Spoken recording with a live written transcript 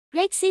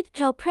Rapeseed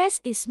oil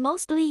press is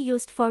mostly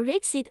used for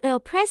rapeseed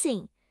oil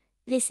pressing.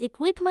 This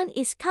equipment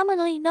is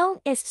commonly known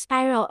as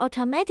spiral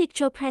automatic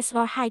drill press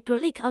or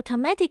hydraulic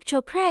automatic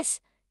drill press.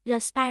 The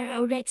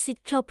spiral rapeseed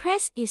drill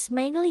press is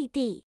mainly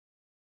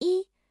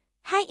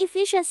high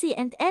efficiency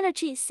and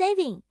energy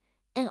saving.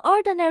 An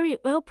ordinary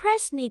oil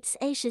press needs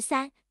a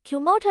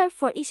 13Q motor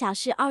for 1小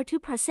时 or to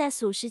process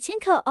 50千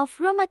克 of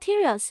raw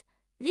materials.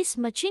 This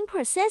machine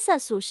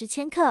processes 50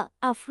千克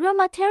of raw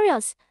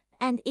materials,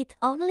 and it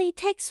only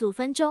takes 5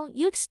分钟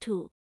used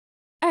to.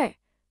 2.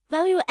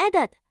 Value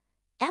added.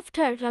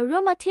 After the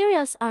raw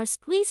materials are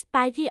squeezed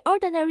by the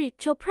ordinary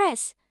drill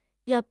press,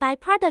 the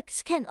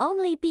byproducts can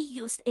only be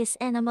used as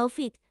animal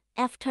feed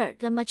after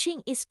the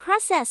machine is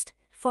processed.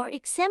 For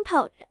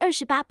example,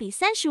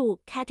 28:35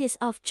 catties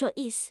of joy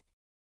is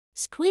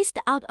squeezed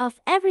out of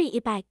every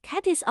 100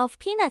 catties of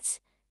peanuts,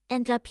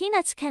 and the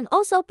peanuts can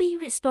also be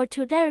restored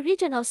to their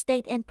original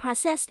state and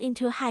processed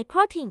into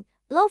high-protein,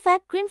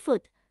 low-fat green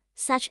food,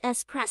 such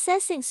as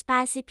processing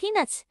spicy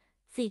peanuts,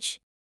 fish,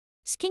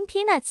 skin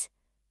peanuts,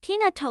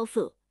 peanut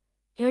tofu,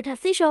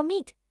 artificial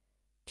meat,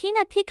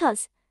 peanut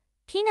pickles,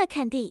 peanut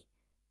candy,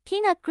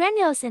 peanut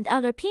granules and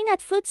other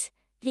peanut foods.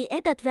 The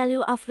added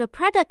value of the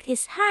product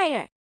is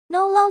higher.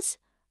 No loss.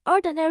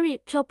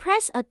 Ordinary drill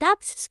press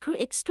adopts screw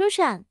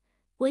extrusion,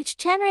 which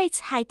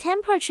generates high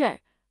temperature,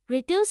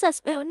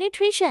 reduces oil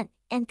nutrition,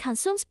 and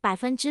consumes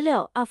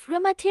 6% of raw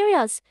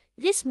materials.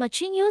 This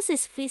machine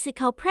uses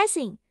physical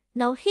pressing,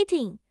 no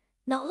heating,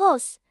 no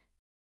loss.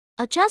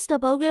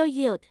 Adjustable oil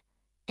yield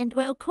and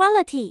oil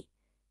quality.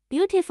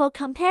 Beautiful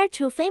compared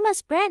to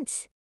famous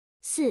brands.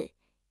 4.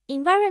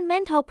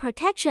 Environmental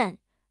protection.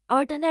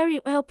 Ordinary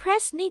oil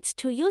press needs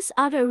to use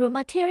other raw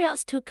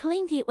materials to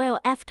clean the oil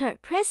after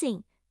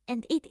pressing,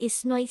 and it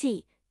is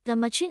noisy. The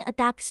machine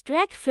adopts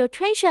direct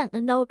filtration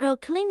and no oil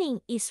cleaning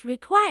is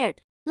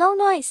required. Low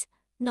noise,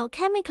 no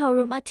chemical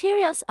raw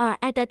materials are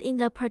added in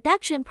the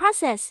production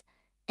process,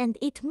 and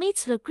it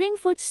meets the green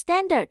food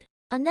standard.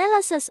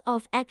 Analysis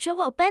of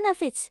actual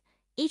benefits.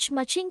 Each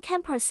machine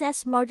can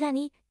process more than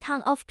 1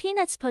 ton of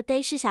peanuts per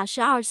day 4小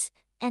时 hours,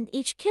 and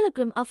each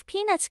kilogram of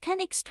peanuts can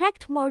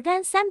extract more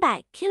than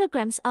 300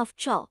 kilograms of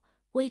oil,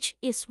 which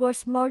is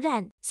worth more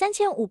than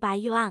 3,500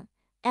 yuan.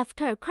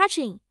 After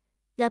crushing,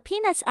 the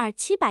peanuts are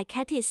 700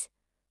 catties,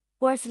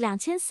 worth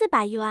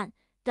 2,400 yuan.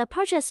 The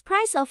purchase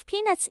price of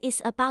peanuts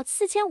is about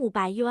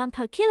 4,500 yuan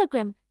per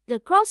kilogram. The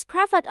gross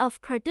profit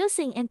of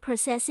producing and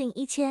processing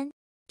 1,000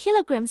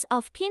 kilograms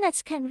of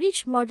peanuts can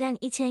reach more than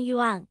 1,000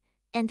 yuan,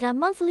 and the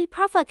monthly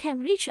profit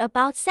can reach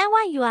about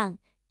 3,000 yuan.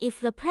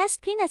 If the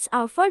pressed peanuts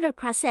are further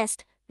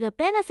processed, the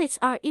benefits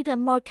are even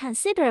more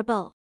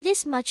considerable.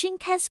 This machine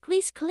can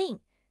squeeze clean,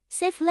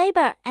 save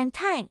labor and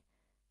time,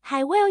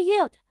 high oil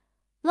yield,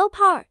 low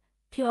power,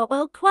 pure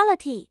oil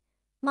quality,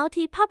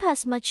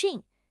 multi-purpose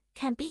machine,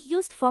 can be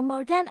used for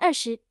more than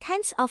 20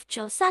 kinds of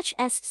oil such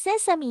as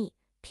sesame,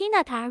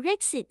 peanut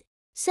rapeseed,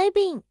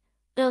 soybean,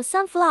 oil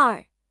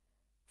sunflower,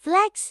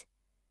 flax,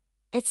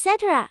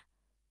 etc.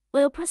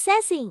 Oil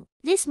processing.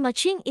 This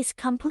machine is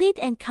complete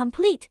and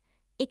complete.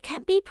 It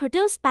can be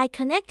produced by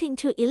connecting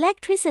to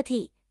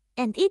electricity,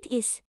 and it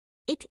is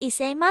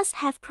a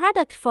must-have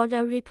product for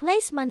the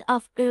replacement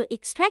of oil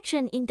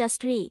extraction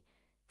industry.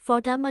 For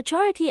the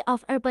majority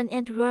of urban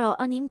and rural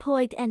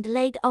unemployed and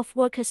laid-off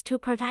workers to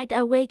provide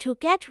a way to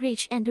get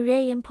rich and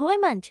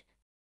re-employment.